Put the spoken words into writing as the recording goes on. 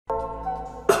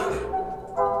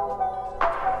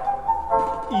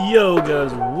Yo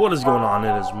guys, what is going on?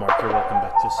 It is Mark here. Welcome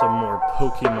back to some more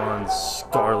Pokemon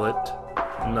Scarlet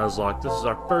Nuzlocke. This is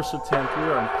our first attempt. We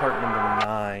are on part number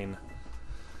 9.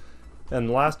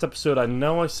 And last episode, I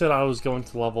know I said I was going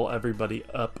to level everybody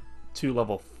up to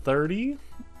level 30,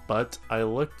 but I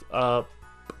looked up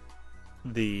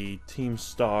the Team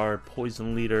Star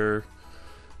Poison Leader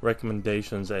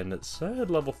recommendations and it said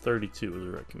level 32 was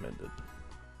recommended.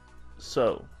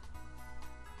 So,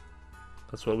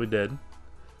 that's what we did.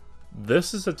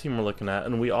 This is the team we're looking at,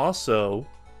 and we also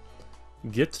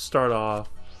get to start off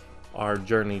our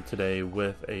journey today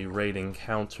with a raid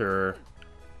encounter.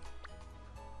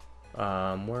 Where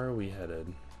are we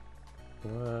headed?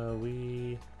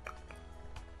 We're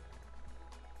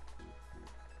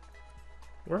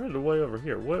headed way over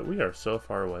here. We are so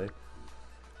far away.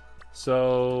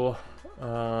 So,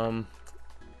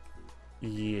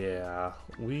 yeah,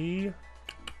 we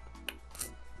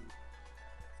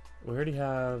already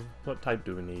have... What type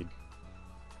do we need?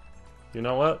 You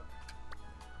know what?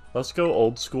 Let's go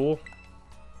old school.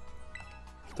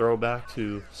 Throw back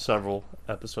to several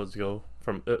episodes ago.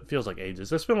 It feels like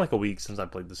ages. It's been like a week since I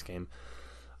played this game.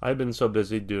 I've been so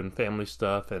busy doing family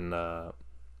stuff and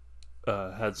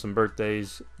had some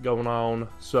birthdays going on.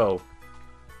 So,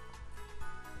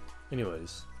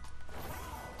 anyways,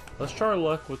 let's try our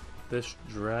luck with this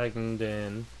Dragon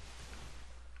Den.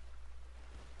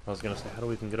 I was gonna say, how do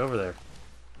we even get over there?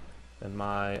 And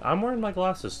I'm wearing my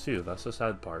glasses too. That's the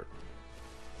sad part.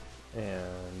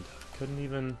 And couldn't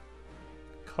even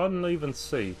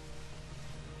see.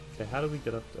 Okay, how do we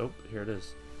get up? Oh, here it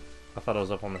is. I thought I was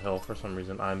up on the hill for some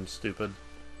reason. I'm stupid.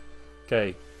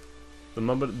 Okay, the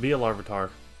moment be a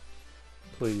Larvitar,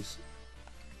 please.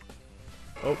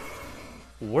 Oh,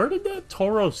 where did that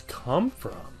Tauros come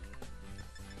from?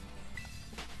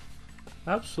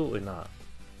 Absolutely not.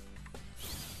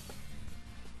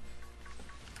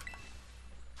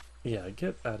 Yeah,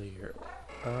 get out of here.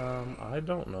 I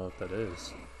don't know what that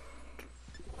is.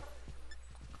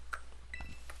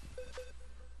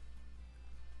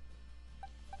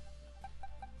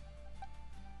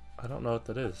 I don't know what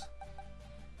that is.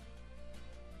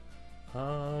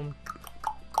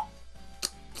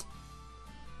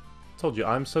 Told you,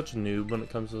 I'm such a noob when it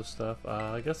comes to this stuff.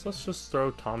 I guess let's just throw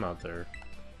Tom out there.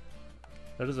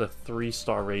 That is a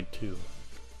 3-star raid too.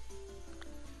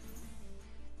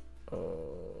 Oh.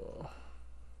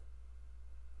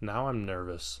 Now I'm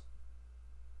nervous.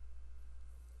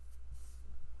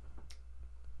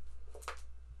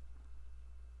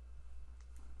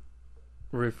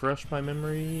 Refresh my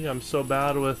memory. I'm so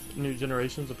bad with new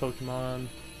generations of Pokemon.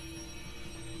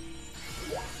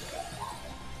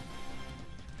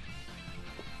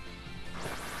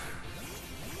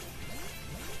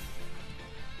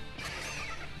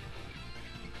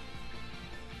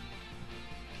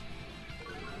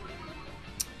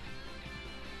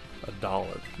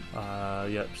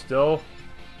 $1. Yep, still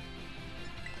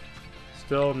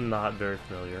not very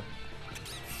familiar.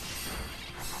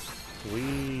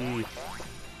 We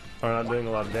are not doing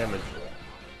a lot of damage.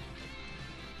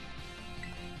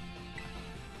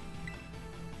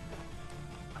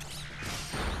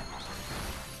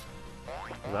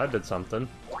 That did something.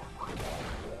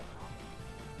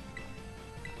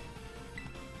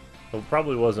 Well, it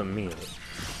probably wasn't me.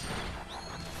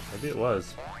 Maybe it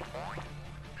was.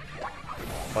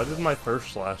 Why did my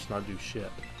first slash not do shit?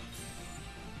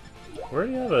 Where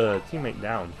do you have a teammate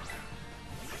down?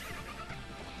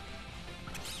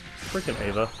 Freaking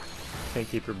Ava. Can't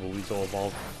keep your Buizel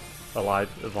evolved.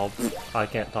 I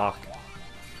can't talk.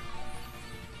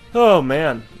 Oh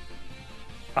man.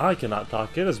 I cannot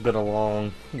talk. It has been a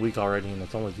long week already and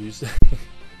it's only Tuesday.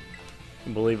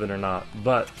 Believe it or not.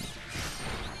 But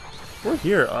we're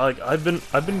here. Like I've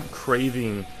been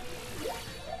craving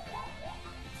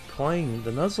playing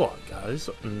the Nuzlocke, guys,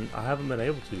 and I haven't been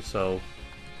able to, so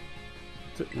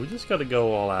we just gotta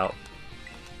go all out.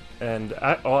 And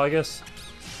I guess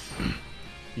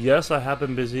yes, I have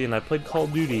been busy, and I played Call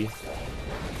of Duty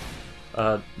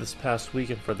this past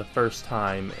weekend for the first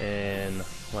time in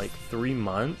like 3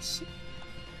 months.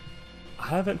 I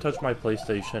haven't touched my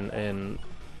PlayStation in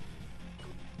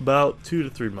about 2 to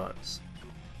 3 months.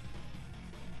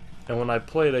 And when I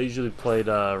played, I usually played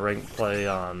ranked play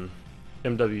on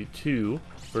MW2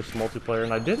 versus multiplayer,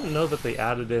 and I didn't know that they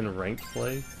added in ranked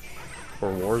play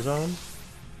for Warzone.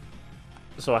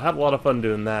 So I had a lot of fun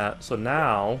doing that. So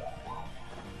now,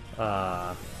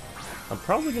 I'm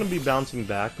probably going to be bouncing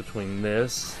back between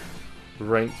this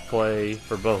ranked play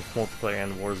for both multiplayer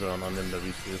and Warzone on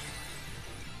MW2.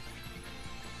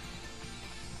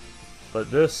 But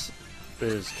this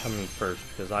is coming first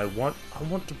because I want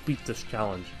to beat this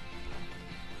challenge.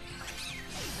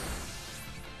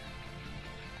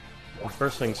 And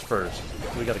first things first,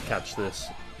 we gotta catch this.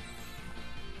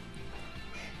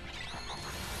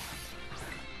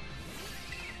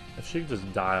 If she could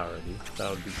just die already, that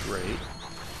would be great.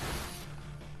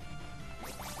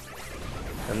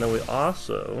 And then we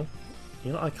also,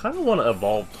 you know, I kind of want to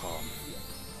evolve Tom.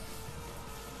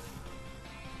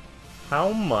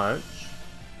 How much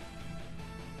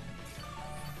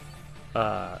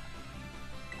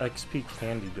XP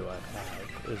candy do I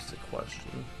have is the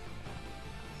question.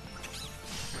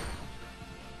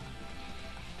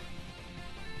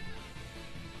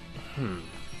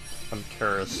 I'm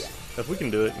curious. If we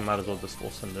can do it, you might as well just full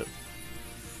send it.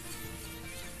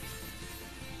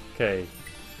 Okay.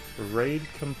 Raid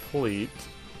complete.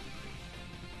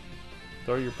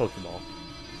 Throw your Pokeball.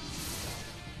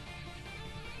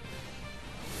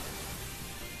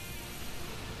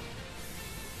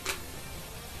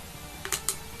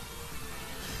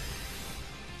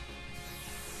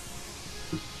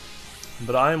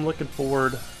 But I am looking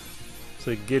forward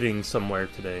to getting somewhere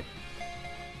today.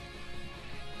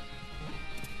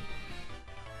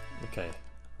 Okay.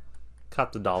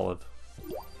 Caught the Dolliv.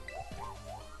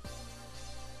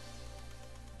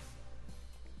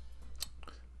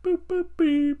 Boop boop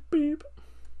beep beep.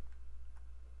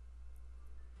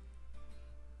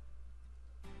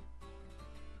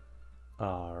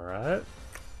 Alright.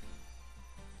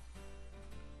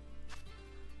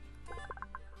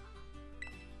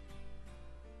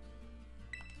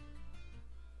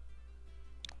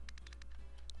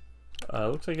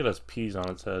 Looks like it has P's on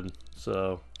its head,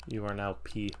 so you are now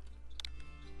P. You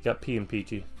got P and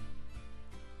Peachy.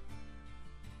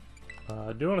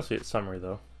 I do want to see its summary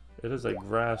though. It is a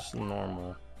grass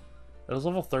normal. It is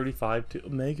level 35 to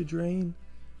Mega Drain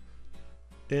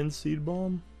and Seed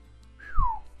Bomb.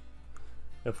 Whew.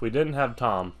 If we didn't have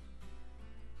Tom,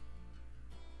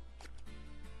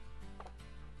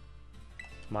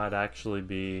 might actually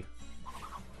be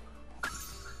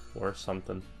worth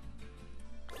something.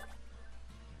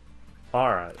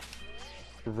 Alright.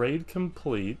 Raid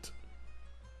complete.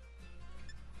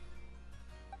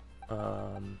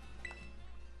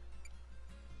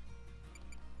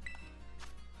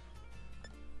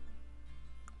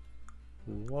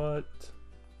 What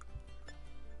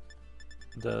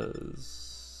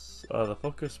does the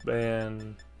focus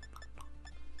band?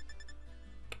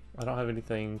 I don't have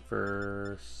anything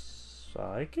for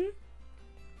psychic.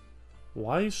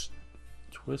 Why is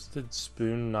Twisted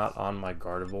Spoon not on my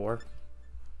Gardevoir?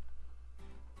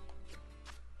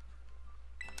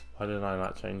 Why did I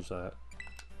not change that?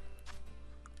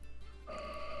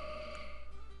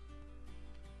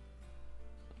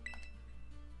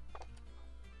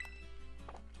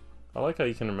 I like how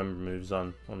you can remember moves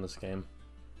on this game.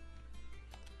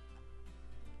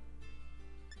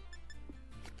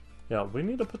 Yeah, we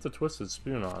need to put the Twisted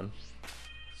Spoon on.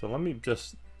 So let me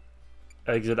just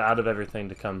exit out of everything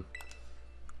to come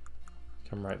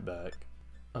right back.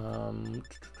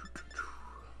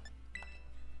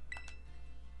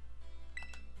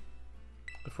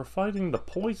 If we're fighting the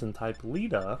poison type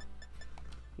Lita,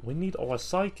 we need our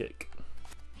psychic.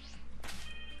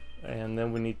 And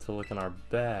then we need to look in our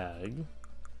bag.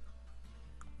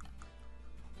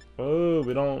 Oh,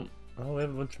 we don't. Oh, we have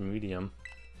a bunch of medium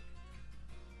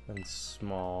and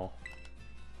small.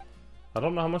 I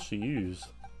don't know how much to use.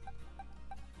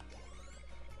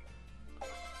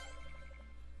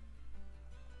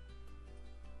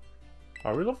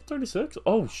 Are we level 36?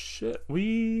 Oh shit,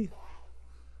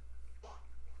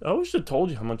 I wish I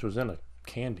told you how much was in a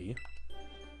candy.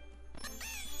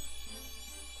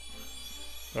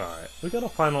 Alright, we got a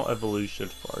final evolution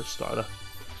for our starter.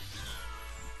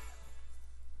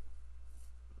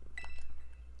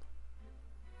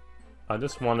 I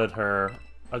just wanted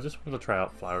to try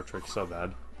out Flower Trick so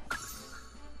bad.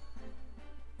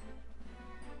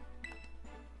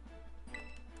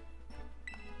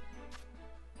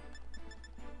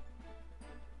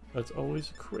 That's always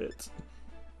a crit.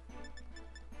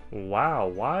 Wow,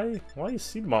 why is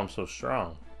Seed Bomb so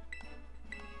strong?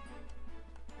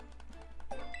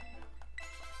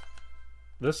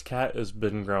 This cat has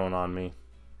been growing on me.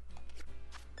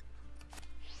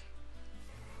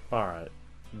 Alright,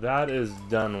 that is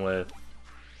done with.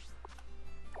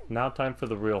 Now time for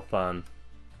the real fun.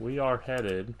 We are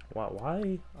headed. Wow,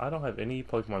 why? I don't have any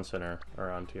Pokemon Center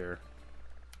around here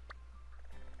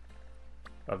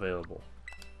available.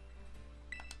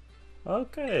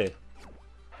 Okay.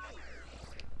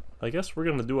 I guess we're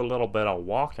gonna do a little bit of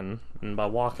walking, and by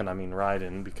walking I mean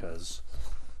riding, because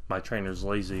my trainer's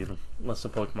lazy and lets the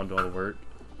Pokemon do all the work.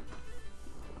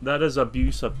 That is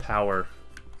abuse of power.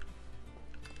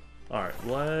 Alright,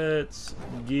 let's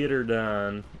get her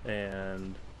done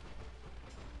and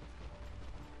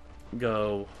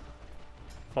go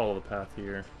follow the path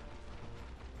here.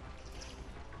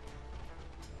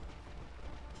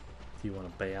 Do you want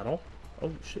to battle?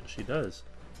 Oh shit, she does.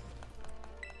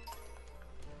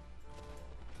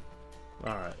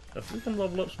 Alright, if we can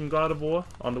level up some God of War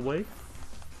on the way,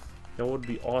 that would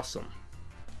be awesome.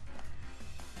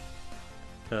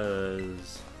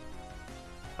 Because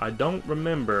I don't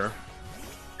remember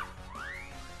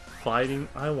fighting,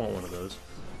 I want one of those,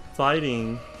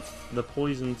 fighting the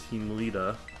Poison Team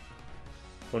Lita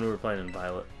when we were playing in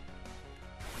Violet.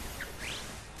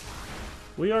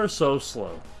 We are so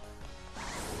slow.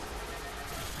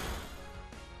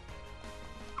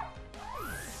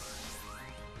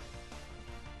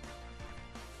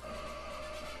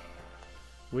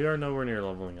 We are nowhere near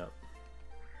leveling up.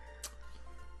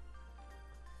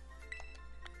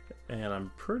 And I'm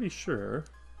pretty sure,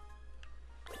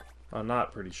 I'm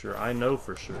not pretty sure, I know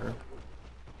for sure,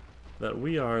 that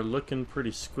we are looking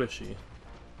pretty squishy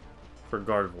for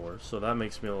Gardevoir, so that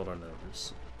makes me a little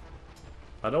nervous.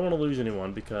 I don't want to lose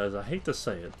anyone because I hate to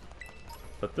say it,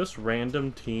 but this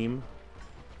random team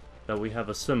that we have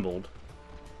assembled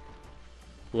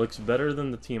looks better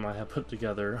than the team I have put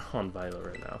together on Violet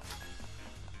right now.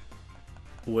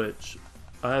 Which,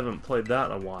 I haven't played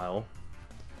that in a while,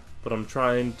 but I'm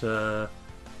trying to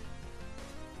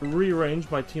rearrange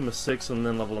my team of 6 and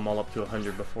then level them all up to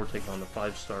 100 before taking on the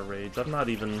 5-star raids. I'm not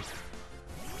even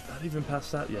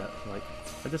past that yet. Like,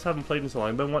 I just haven't played in so long.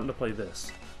 I've been wanting to play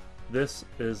this. This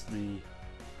is the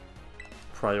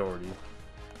priority.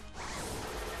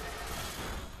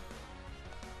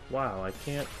 Wow, I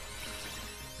can't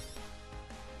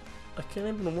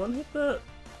even one-hit that?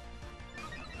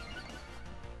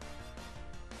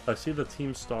 I see the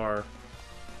Team Star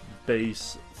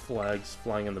base flags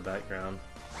flying in the background.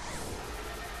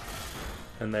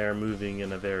 And they are moving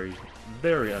in a very,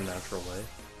 very unnatural way.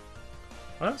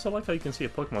 I also like how you can see a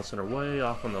Pokemon Center way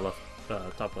off on the left,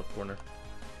 top left corner.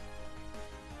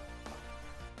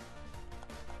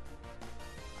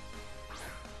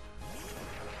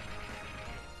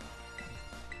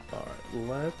 Alright,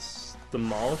 let's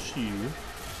demolish you.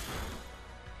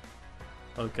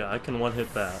 Okay, I can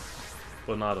one-hit that.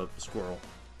 But not a squirrel.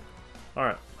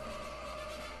 Alright.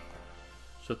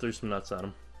 So threw some nuts at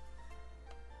him.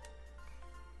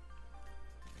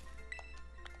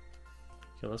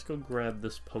 Okay, let's go grab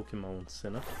this Pokemon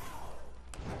Center.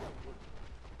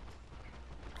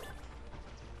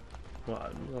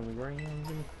 What? On the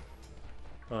ground?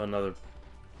 Oh, another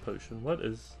potion. What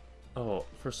is... Oh,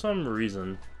 for some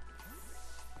reason...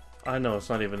 I know it's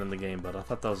not even in the game, but I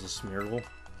thought that was a Smeargle.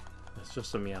 It's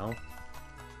just a Meow.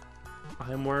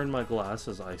 I'm wearing my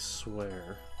glasses, I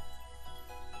swear.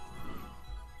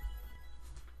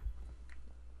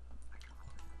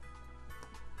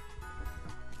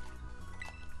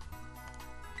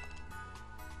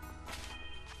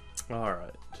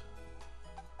 Alright.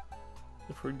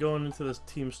 If we're going into this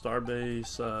Team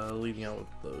Starbase, leading out with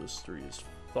those 3 is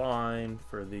fine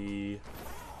for the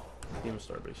Team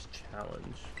Starbase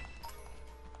challenge.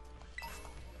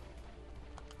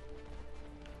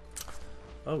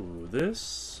 Oh,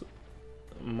 this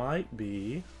might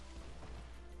be...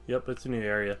 Yep, it's a new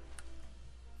area.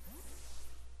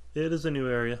 It is a new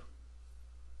area.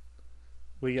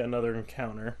 We got another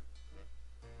encounter.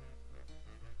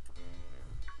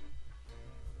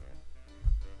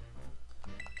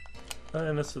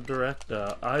 And it's a direct,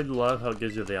 I love how it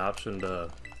gives you the option to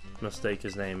mistake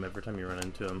his name every time you run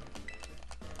into him.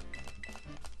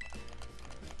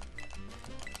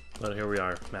 But here we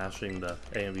are, mashing the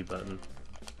A and B button.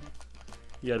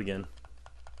 Yet again.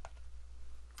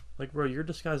 Like, bro, your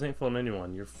disguise ain't fooling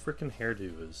anyone. Your freaking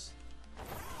hairdo is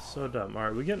so dumb.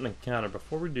 Alright, we get an encounter.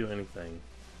 Before we do anything,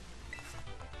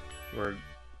 we're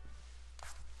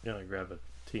gonna grab a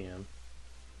TM.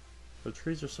 The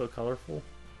trees are so colorful.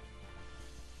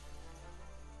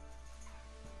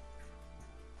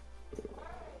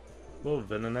 We'll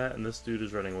Venonat, and this dude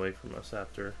is running away from us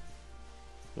after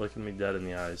looking me dead in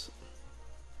the eyes.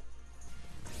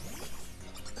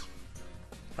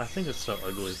 I think it's so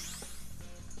ugly.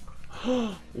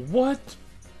 What?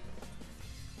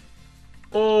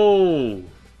 Oh!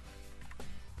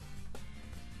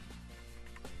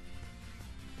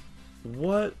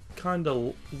 What kind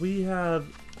of... We have...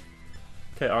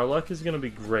 Okay, our luck is gonna be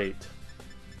great.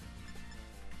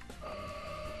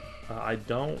 I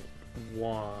don't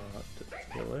want to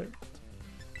kill it.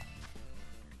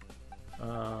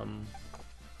 Can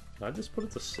I just put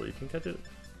it to sleep and catch it?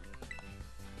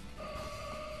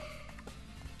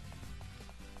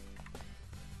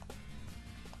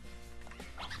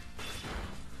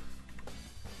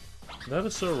 That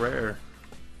is so rare.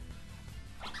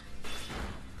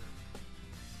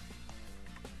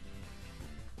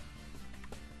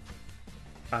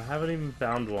 haven't even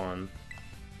found one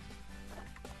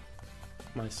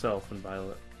myself in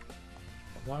Violet.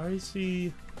 Why is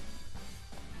he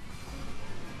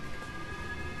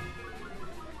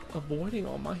avoiding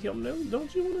all my heal? No,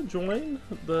 don't you want to join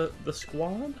the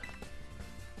squad?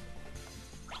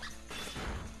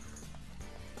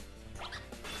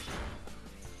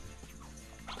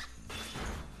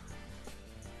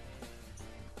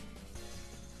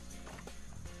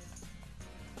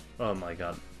 Oh my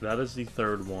god, that is the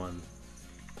third one.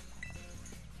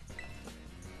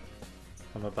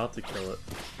 I'm about to kill it.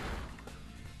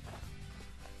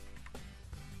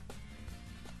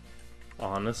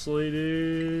 Honestly,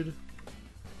 dude.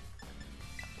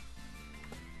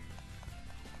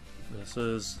 This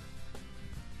is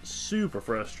super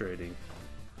frustrating.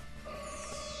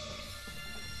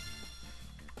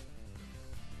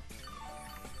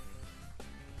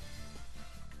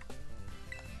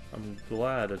 I'm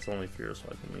glad it's only fear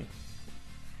swiping me.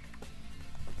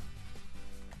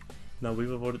 No,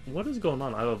 we've avoided. What is going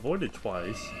on? I've avoided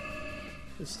twice.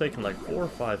 It's taken like 4 or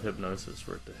 5 hypnosis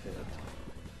for it to hit.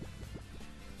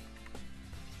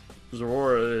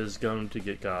 Zorora is going to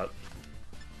get got.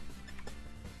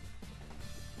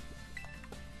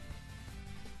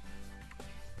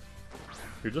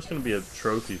 You're just going to be a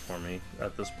trophy for me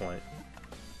at this point.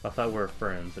 I thought we were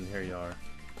friends, and here you are.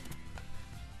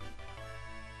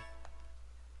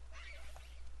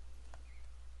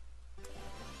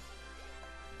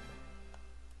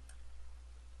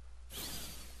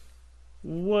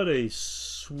 What a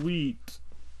sweet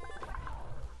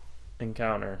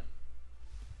encounter.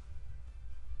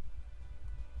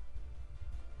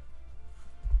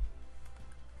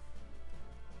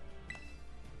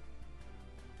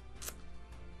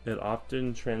 It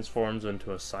often transforms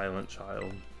into a silent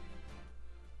child.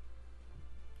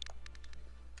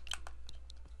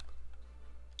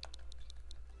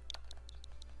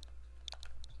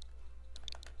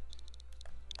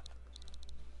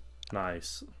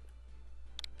 Nice.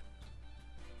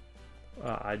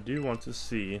 I do want to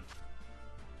see.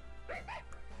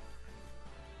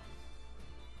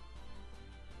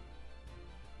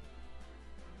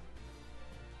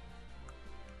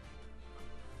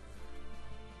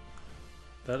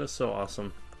 That is so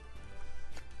awesome.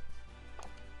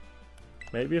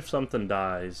 Maybe if something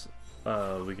dies,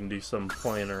 we can do some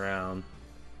playing around.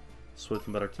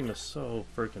 Switching, but our team is so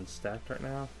freaking stacked right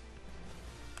now.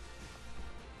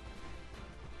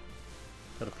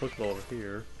 Got a Pokeball over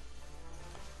here.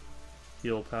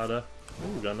 Heal powder.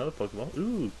 Ooh, got another Pokeball.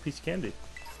 Ooh, piece of candy.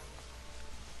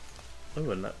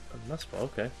 Ooh, a Nuzlocke.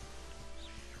 Okay.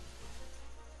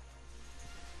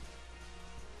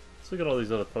 Let's look at all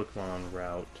these other Pokemon on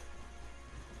route.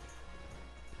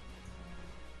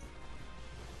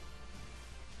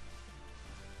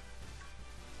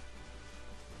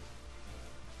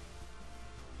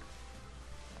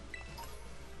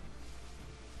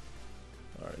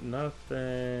 Alright,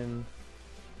 nothing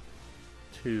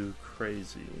too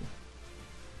crazy.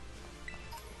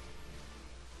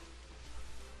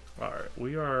 Alright,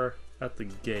 we are at the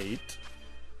gate.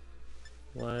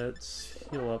 Let's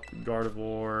heal up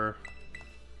Gardevoir.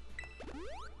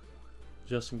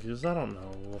 Just in case, I don't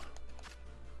know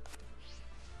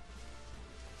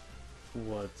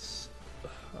what's...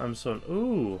 I'm so...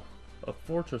 Ooh! A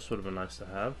fortress would have been nice to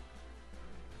have.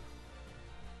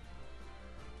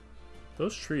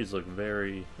 Those trees look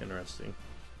very interesting.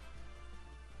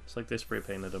 It's like they spray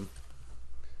painted them.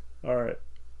 Alright.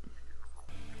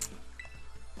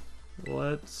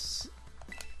 Let's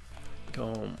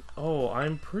go. Oh,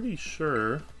 I'm pretty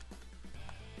sure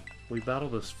we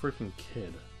battled this freaking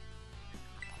kid.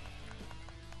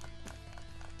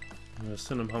 I'm gonna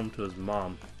send him home to his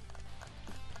mom.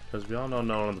 Because we all know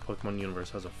no one in the Pokemon universe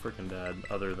has a freaking dad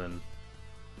other than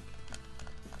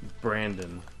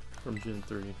Brandon from Gen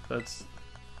 3. That's...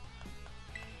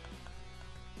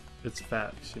 It's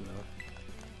facts, you know.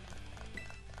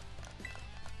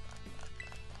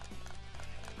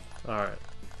 Alright.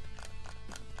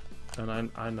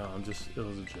 And I know, it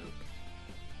was a joke.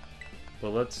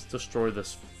 But let's destroy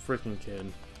this freaking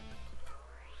kid.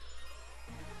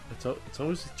 It's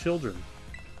always the children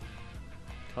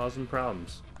causing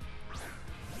problems.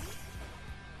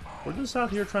 We're just out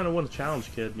here trying to win a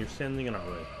challenge, kid, and you're standing in our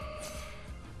way.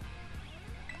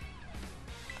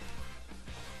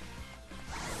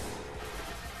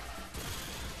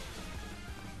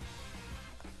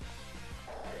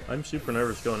 I'm super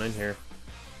nervous going in here.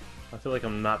 I feel like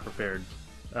I'm not prepared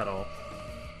at all.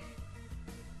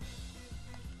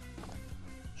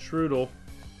 Strudel.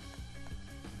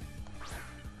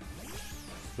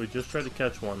 We just tried to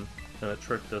catch one, and it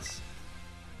tricked us.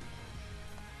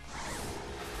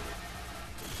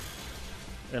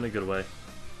 In a good way.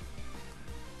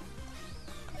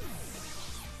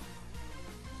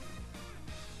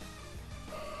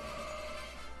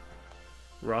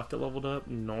 Rocket leveled up.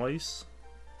 Nice.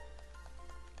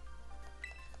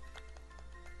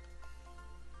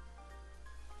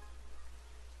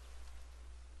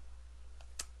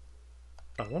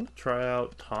 I want to try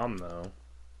out Tom, though.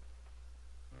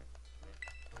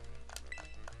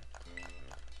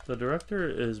 The director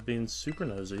is being super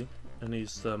nosy, and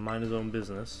he's to mind his own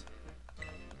business.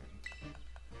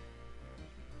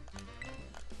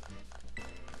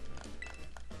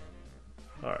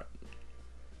 Alright.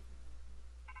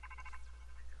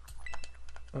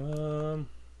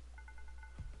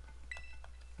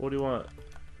 What do you want,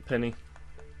 Penny?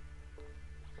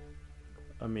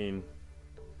 I mean,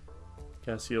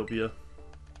 Cassiopeia.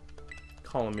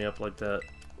 Calling me up like that.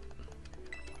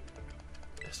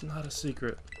 It's not a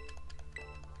secret.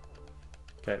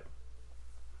 Okay.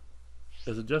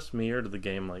 Is it just me, or did the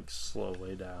game like slow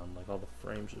way down? Like all the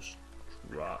frames just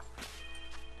drop.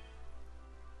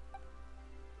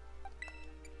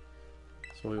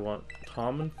 So we want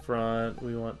Tom in front.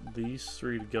 We want these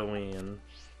three to go in.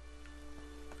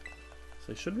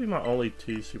 So they should be my only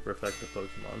two super effective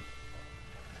Pokemon.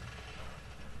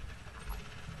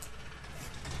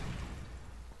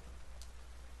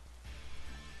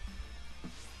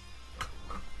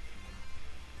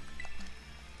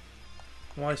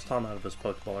 Why is Tom out of his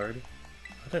Pokeball already?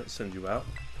 I didn't send you out.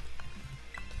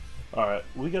 Alright,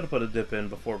 we gotta put a dip in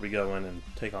before we go in and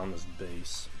take on this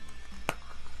base.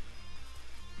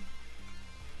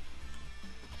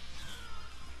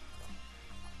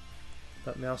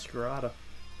 That Masquerada.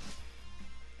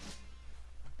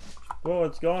 Whoa,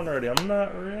 it's gone already. I'm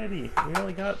not ready. We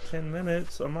only got 10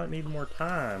 minutes. I might need more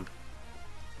time.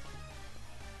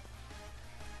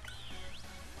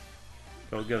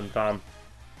 Go get him, Tom.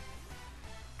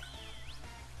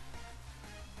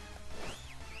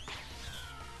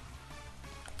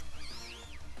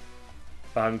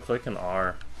 I'm clicking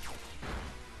R.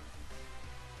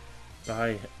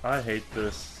 I hate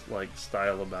this like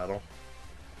style of battle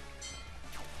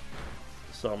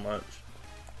so much.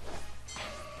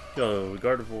 Go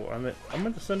Gardevoir. I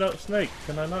meant to send out Snake.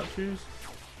 Can I not choose?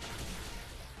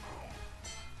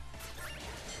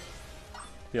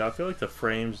 Yeah, I feel like the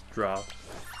frames drop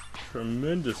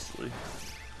tremendously.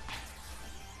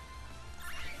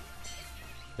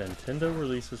 Nintendo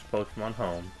releases Pokemon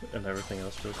Home, and everything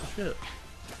else goes to shit.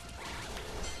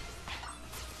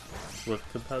 With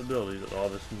compatibility with all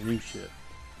this new shit.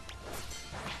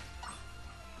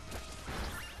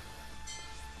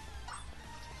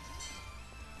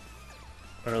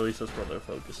 Or at least that's where their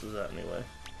focus is at anyway.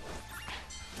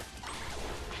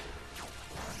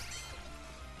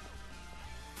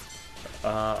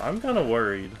 I'm kind of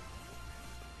worried.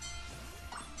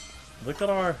 Look at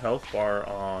our health bar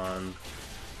on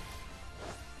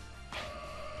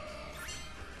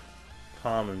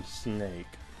Tom and Snake.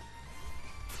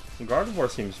 Gardevoir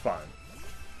seems fine.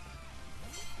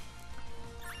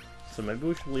 So maybe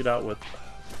we should lead out with...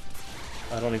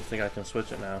 I don't even think I can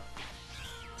switch it now.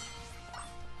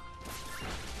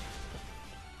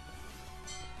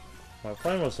 My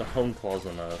plan was to home claws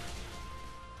enough.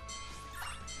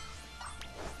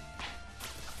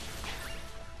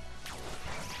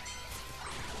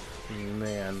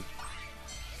 Man.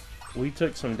 We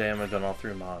took some damage on all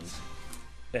three mons.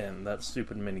 And that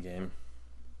stupid minigame.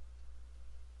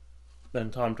 Then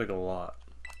Tom took a lot.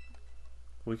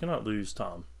 We cannot lose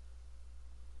Tom.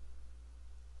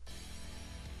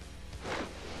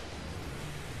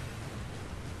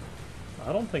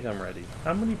 I don't think I'm ready.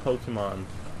 How many Pokemon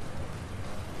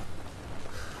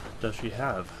does she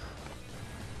have?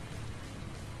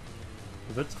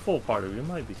 If it's a full party, we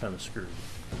might be kind of screwed.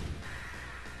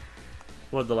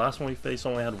 What, the last one we faced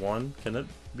only had one? Can it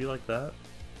be like that?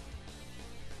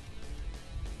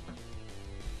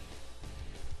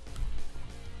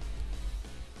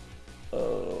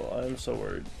 Oh, I'm so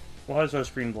worried. Why is our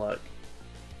screen black?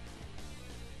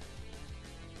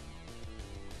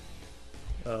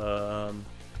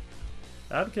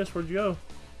 Abacus, where'd you go?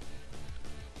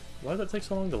 Why did that take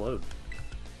so long to load?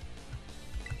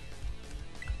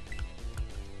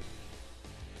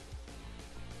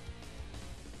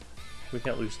 We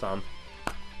can't lose Tom.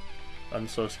 I'm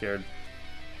so scared.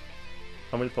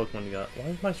 How many Pokemon you got? Why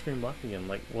is my screen black again?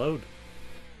 Like, load.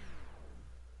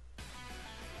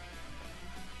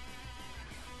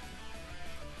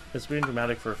 It's being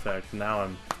dramatic for effect. Now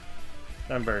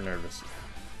I'm very nervous.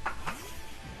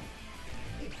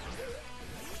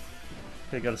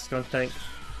 Okay, got a Skunk Tank.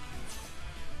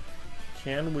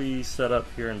 Can we set up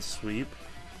here and sweep?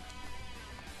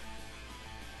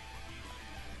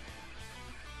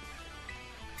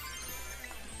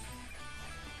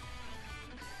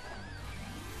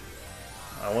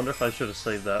 I wonder if I should have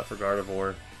saved that for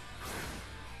Gardevoir.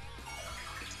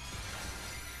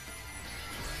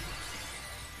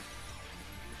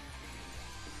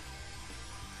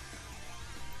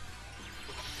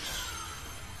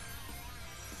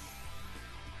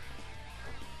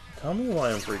 Tell me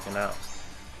why I'm freaking out.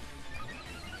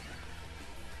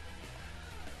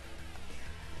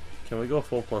 Can we go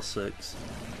full +6?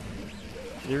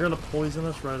 You're gonna poison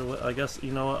us right away? I guess,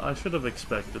 you know what, I should have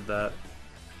expected that.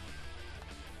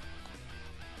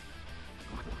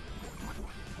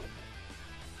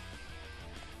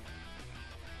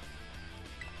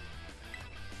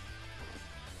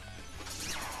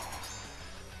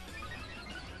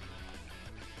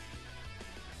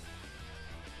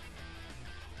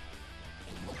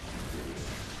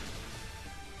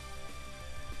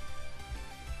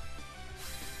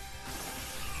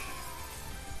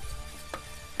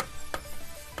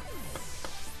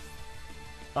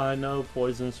 I know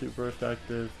poison's super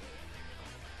effective.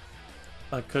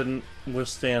 I couldn't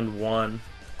withstand one.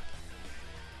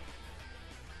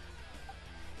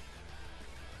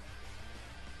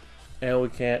 And we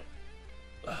can't.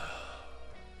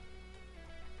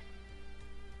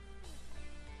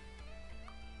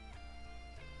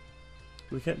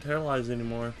 We can't terrorize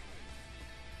anymore.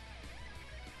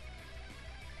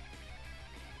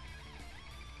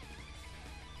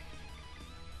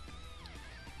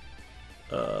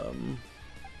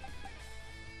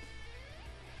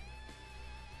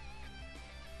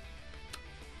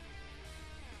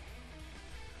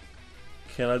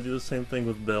 Can I do the same thing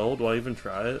with Bill? Do I even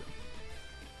try it?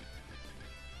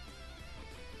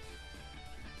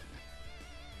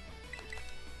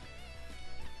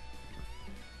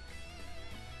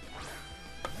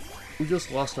 We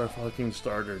just lost our fucking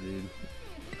starter, dude.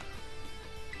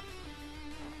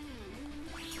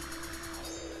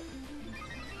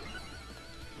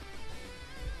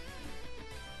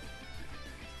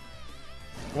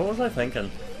 What was I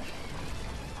thinking?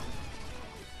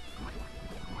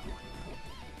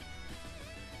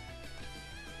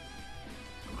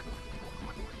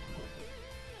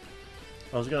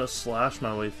 I was gonna slash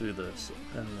my way through this,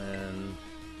 and then...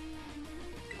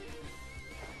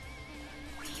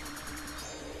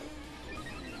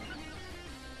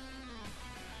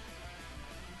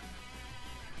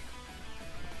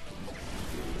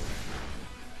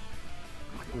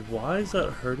 Why is that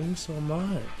hurting so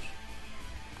much?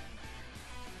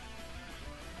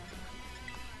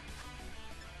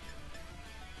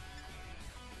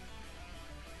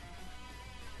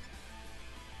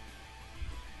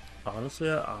 Honestly,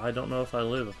 I don't know if I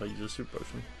live if I use a super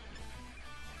potion.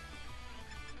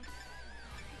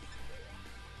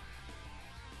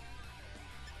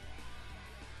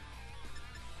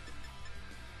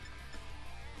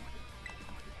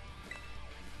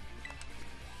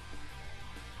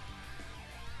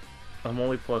 I'm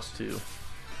only +2.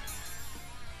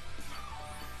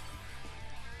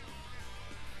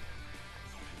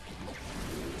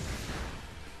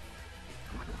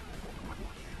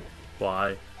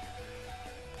 Why?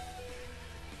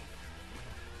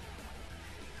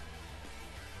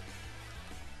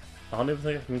 I don't even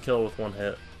think I can kill it with one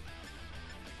hit.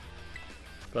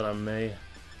 But I may.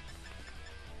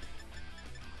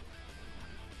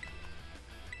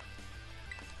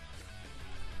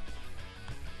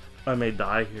 I may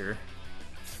die here.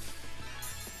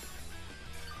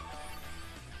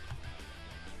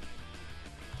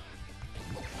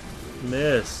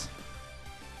 Miss.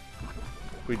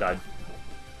 We died.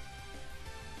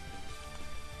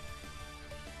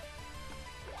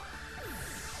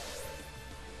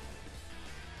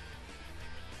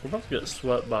 We're about to get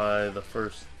swept by the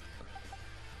first.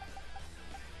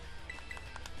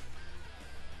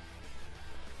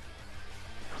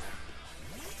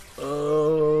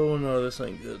 Oh no, this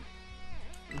ain't good.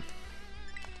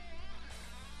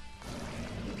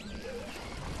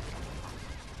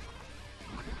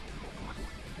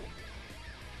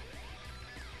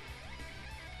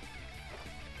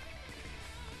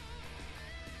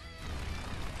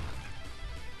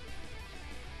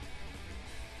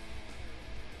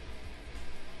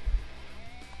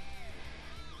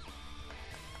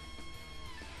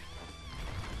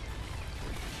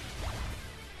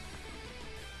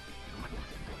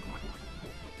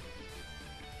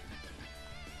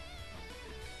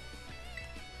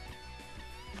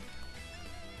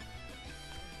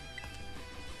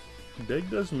 Dig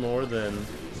does more than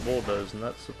Bull does, and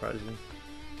that's surprising.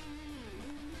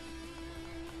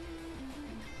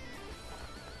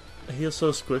 He is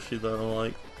so squishy though,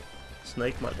 like,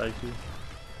 Snake might die too.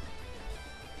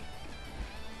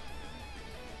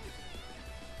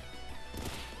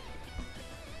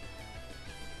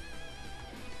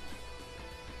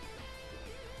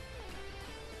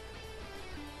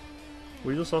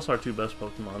 We just lost our two best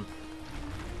Pokemon.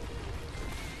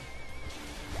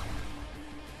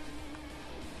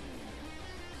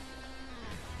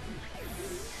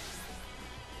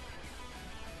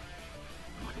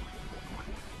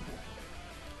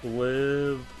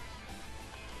 Live.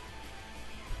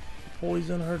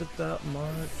 Poison hurt it that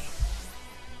much.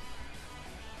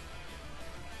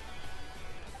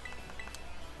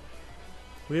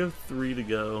 We have 3 to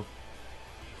go.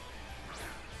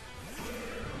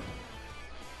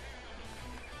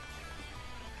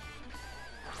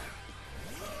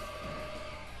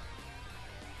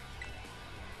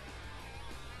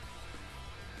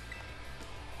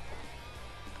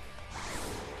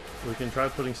 We can try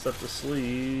putting stuff to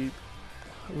sleep.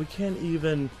 We can't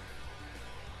even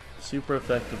super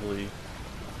effectively.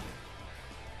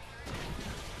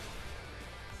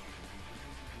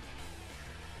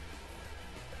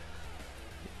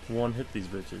 One hit these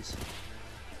bitches.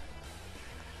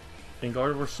 And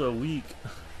Gardevoir's so weak.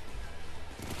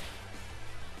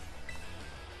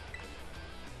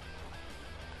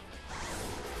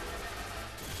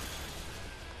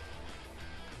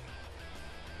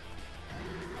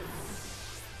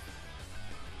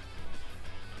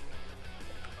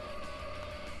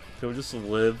 Can we just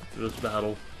live through this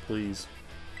battle, please?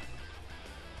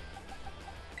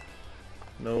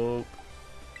 Nope.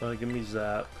 Give me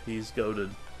Zap. He's goated.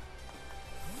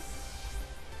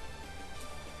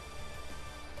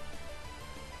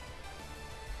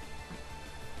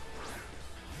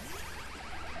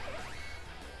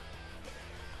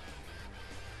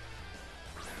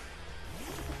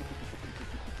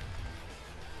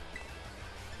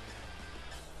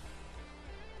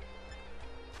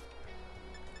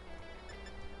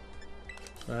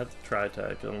 I have to try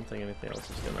attack. I don't think anything else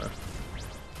is gonna.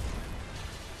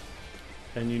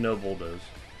 And you know Bulldoze.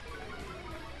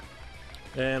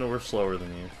 And we're slower than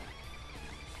you.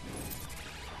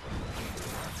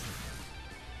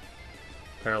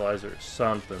 Paralyzer,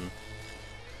 something.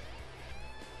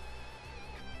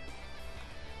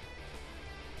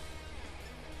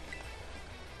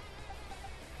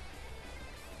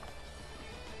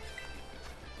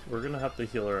 We're gonna have to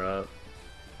heal her up.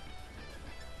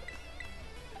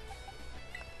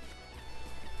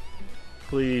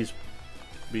 Please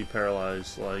be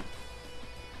paralyzed, like.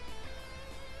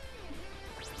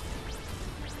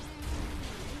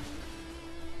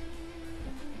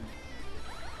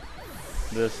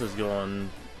 This is going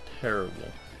terrible.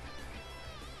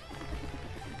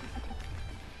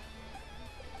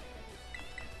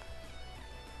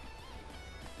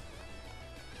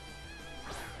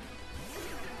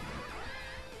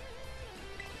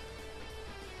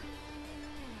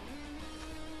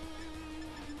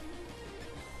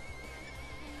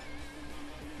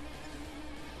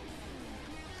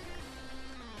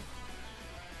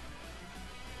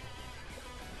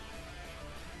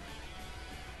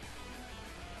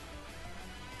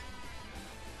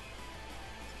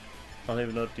 I don't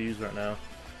even know what to use right now.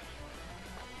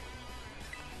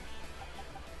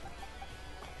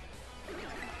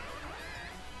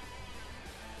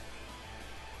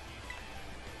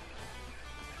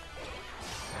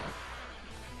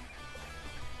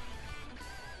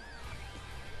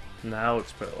 Now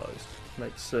it's paralyzed.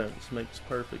 Makes sense. Makes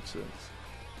perfect sense.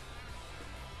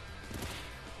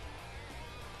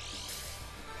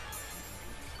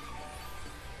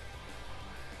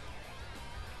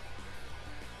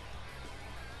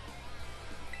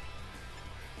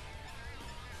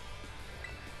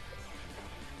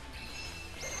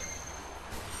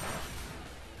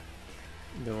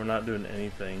 No, we're not doing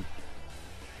anything.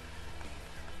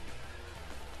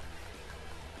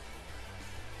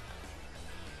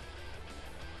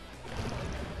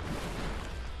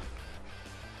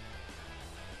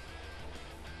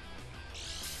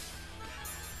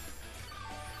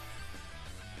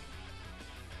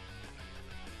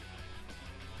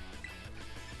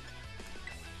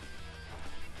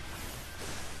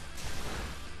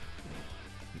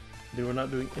 Dude, we're not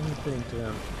doing anything to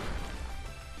him.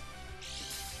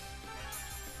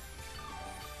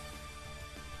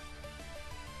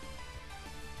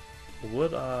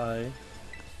 Would I?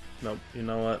 Nope, you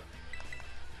know what?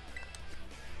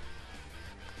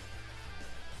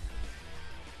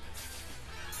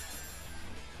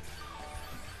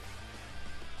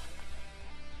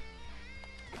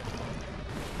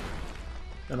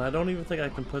 And I don't even think I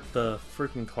can put the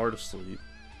freaking car to sleep.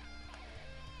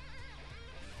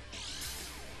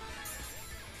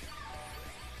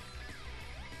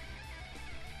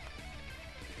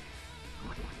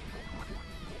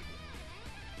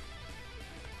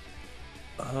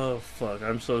 Oh fuck,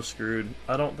 I'm so screwed.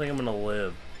 I don't think I'm gonna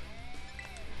live.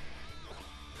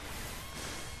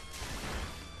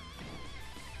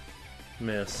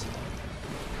 Miss.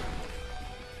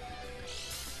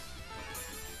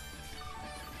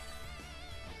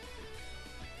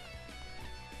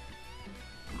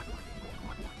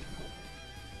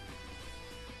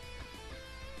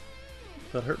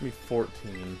 That hurt me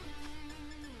 14.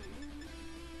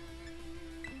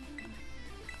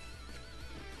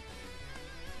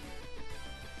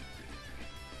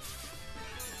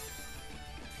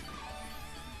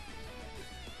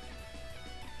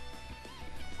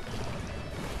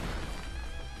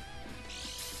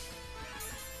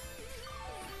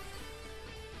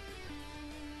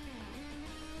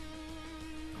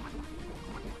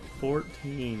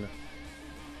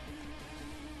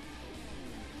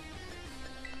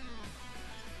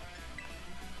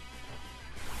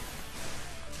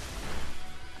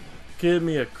 Give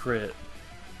me a crit.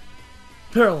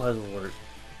 Paralyze alert.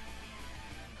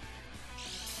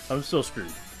 I'm still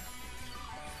screwed.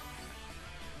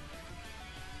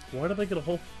 Why did I get a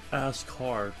whole ass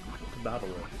card to battle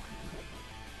with?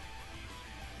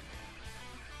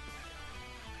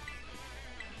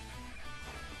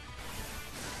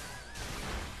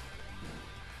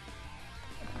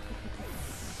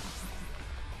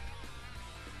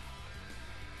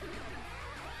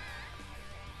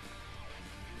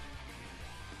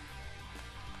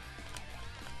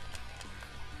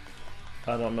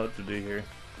 I don't know what to do here.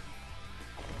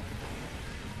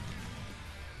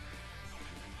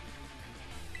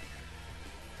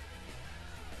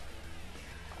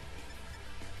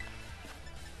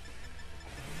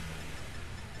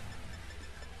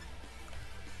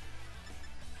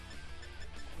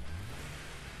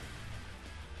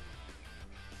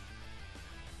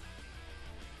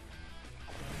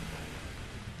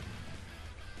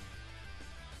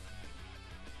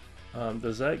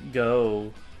 Does that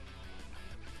go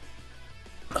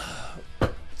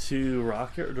to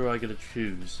Rocket, or do I get to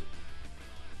choose?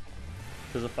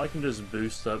 Because if I can just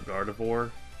boost up Gardevoir,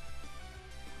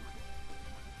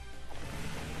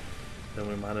 then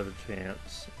we might have a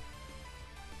chance.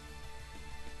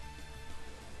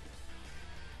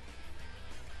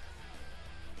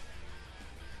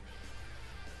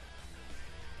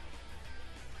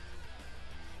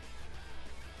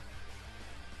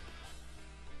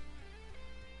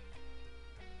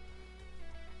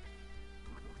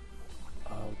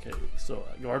 Okay, so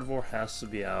Gardevoir has to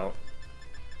be out.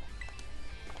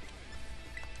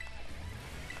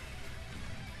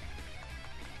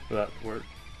 For that to work.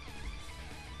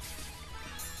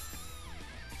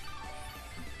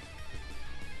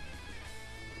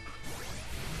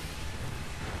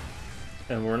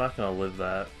 And we're not going to live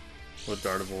that with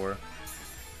Gardevoir.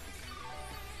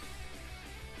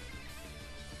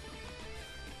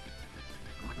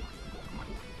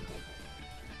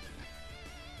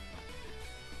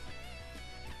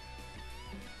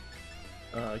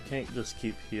 I can't just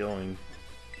keep healing.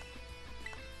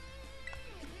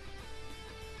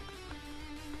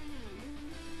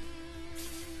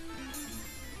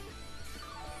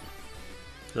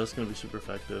 That's going to be super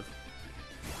effective.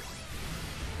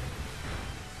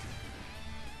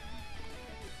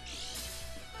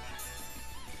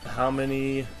 How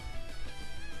many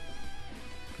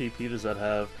PP does that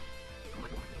have?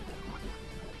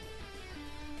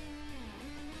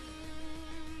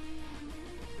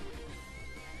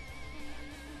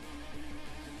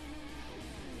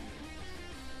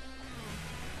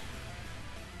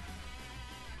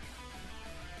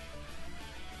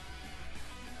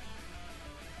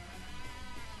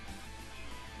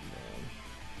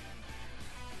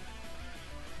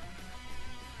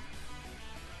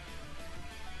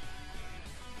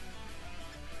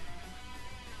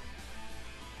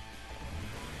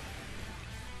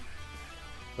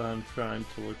 I'm trying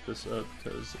to look this up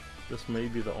because this may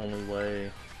be the only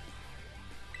way.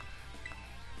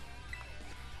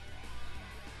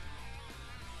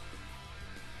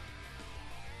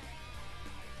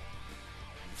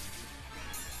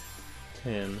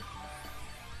 Ten.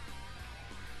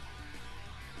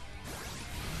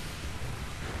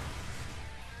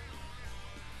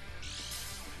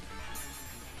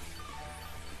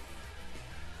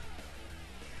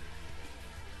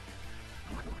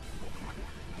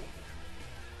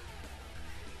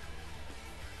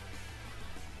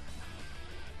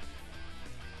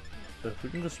 If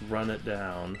we can just run it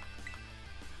down.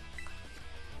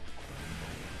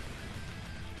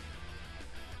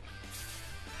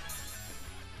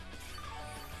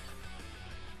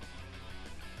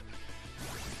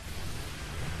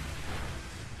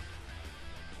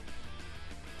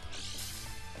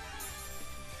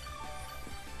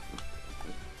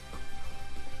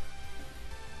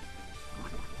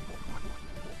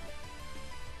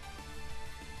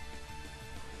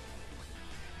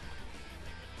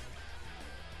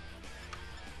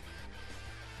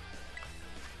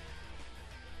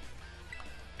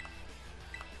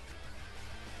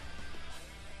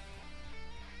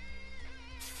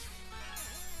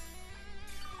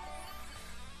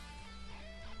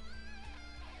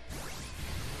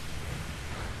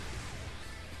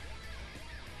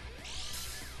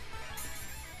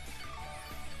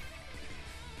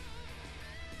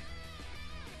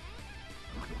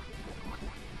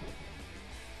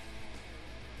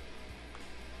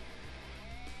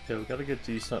 Okay, we gotta get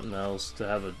to use something else to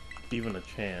have even a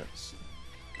chance.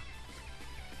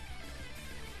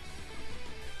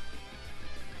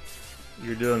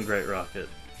 You're doing great, Rocket.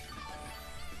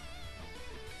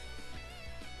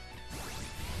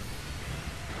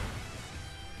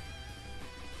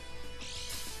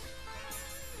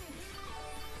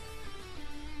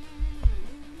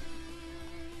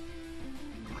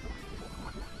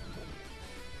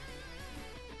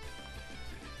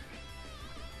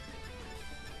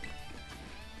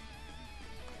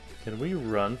 Can we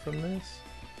run from this?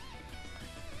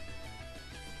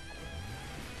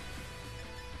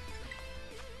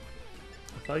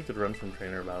 I thought you could run from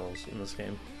trainer battles in this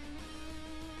game.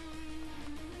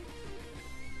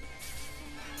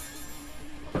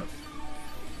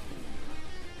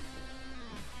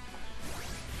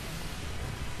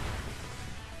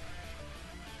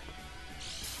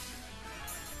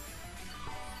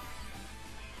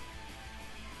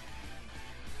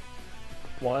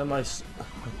 Why am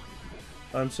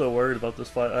I'm so worried about this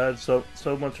fight. I had so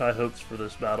much high hopes for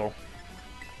this battle.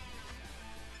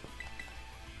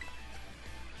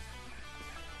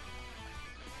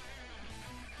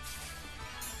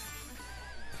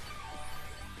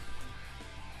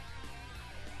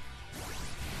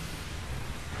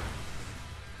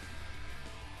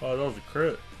 Oh, that was a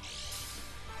crit.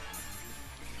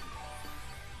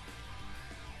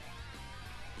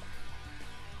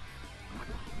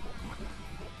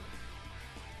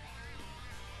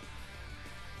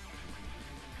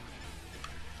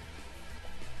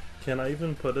 Can I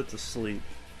even put it to sleep?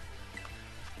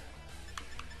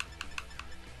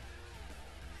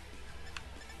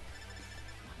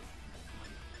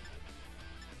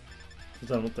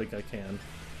 Because I don't think I can.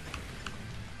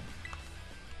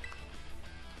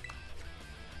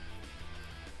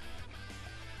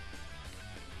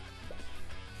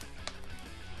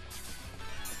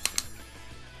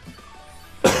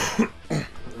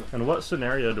 In what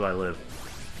scenario do I live?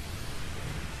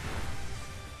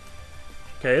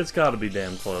 Okay, it's gotta be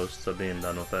damn close to being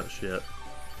done with that shit.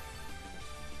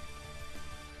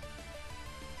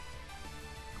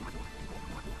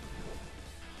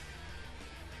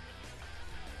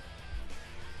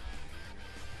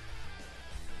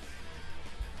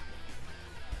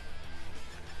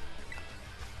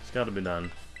 It's gotta be done.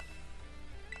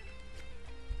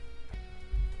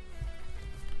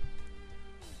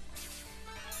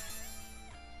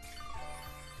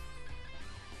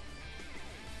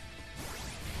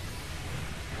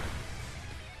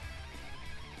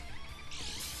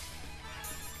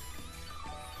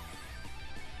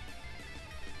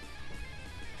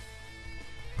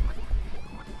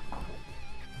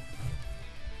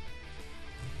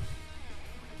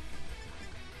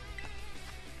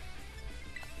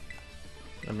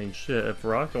 I mean, shit, if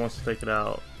Rocket wants to take it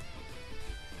out,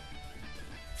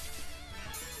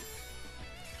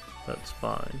 that's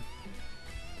fine.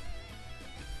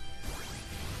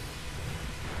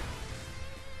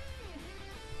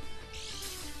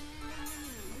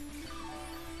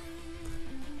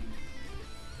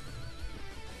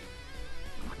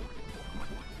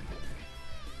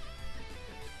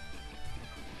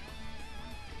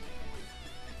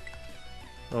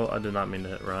 Oh, I did not mean to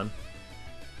hit run.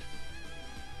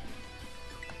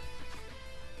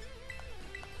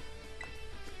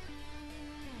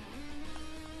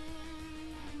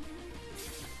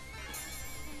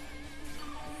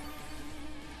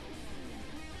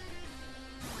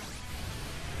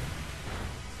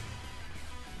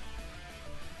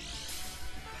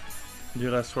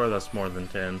 Dude, I swear that's more than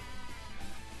 10.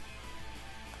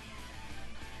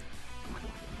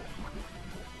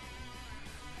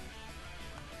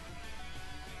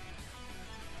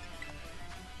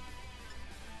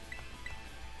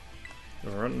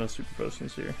 We're running no super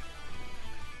potions here.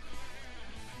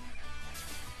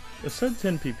 It said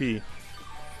 10 PP.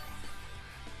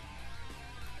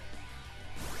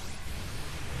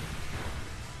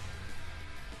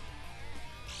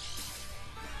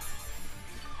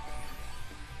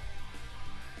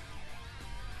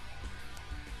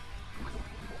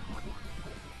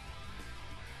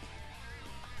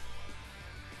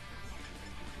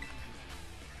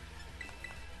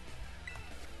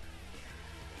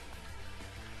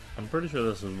 I'm pretty sure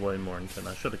this is way more than 10.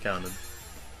 I should have counted.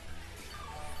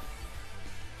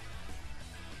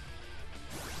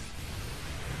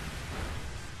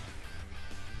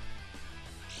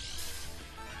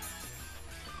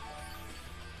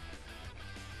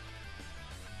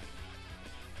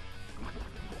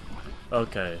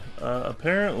 Okay,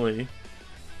 apparently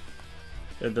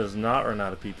it does not run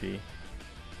out of PP.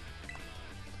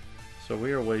 So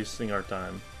we are wasting our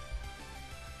time.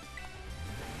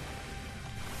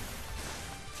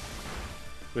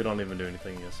 We don't even do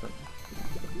anything against it.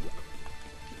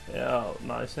 Yeah,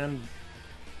 nice. And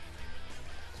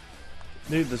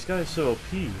dude, this guy is so OP.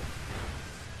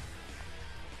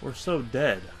 We're so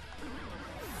dead.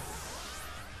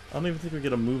 I don't even think we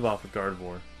get a move off of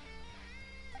Gardevoir.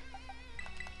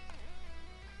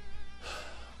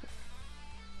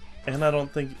 And I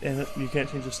don't think, and you can't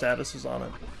change the statuses on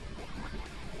it.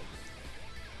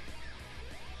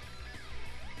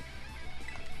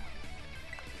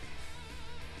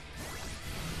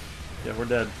 Yeah, we're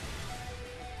dead.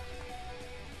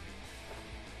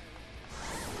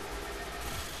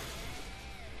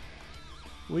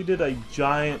 We did a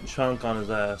giant chunk on his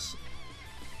ass.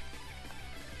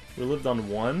 We lived on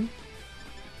 1.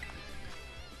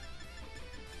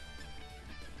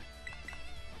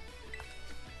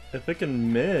 If it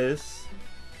can miss...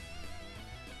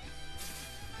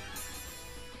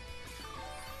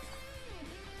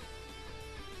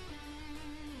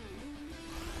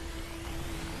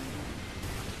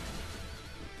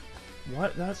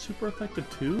 What? That's super effective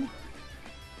too?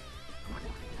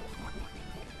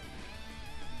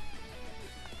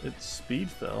 Its speed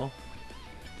fell.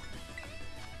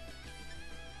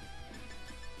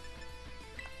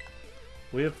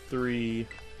 We have 3.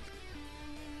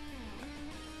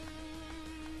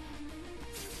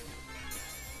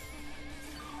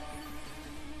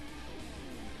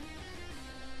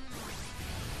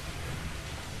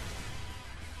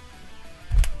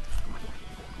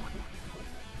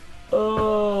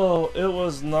 Oh, it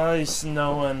was nice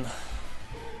knowing.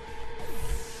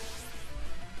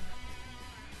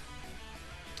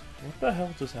 What the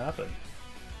hell just happened?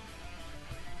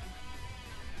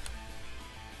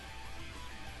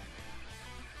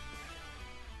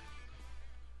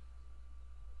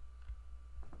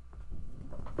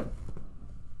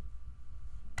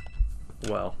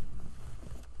 Well,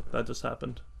 that just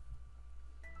happened.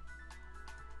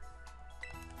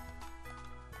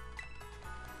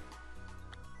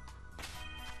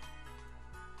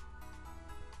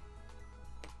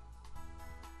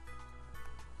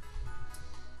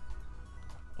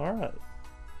 All right.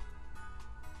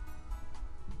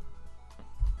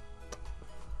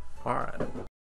 All right.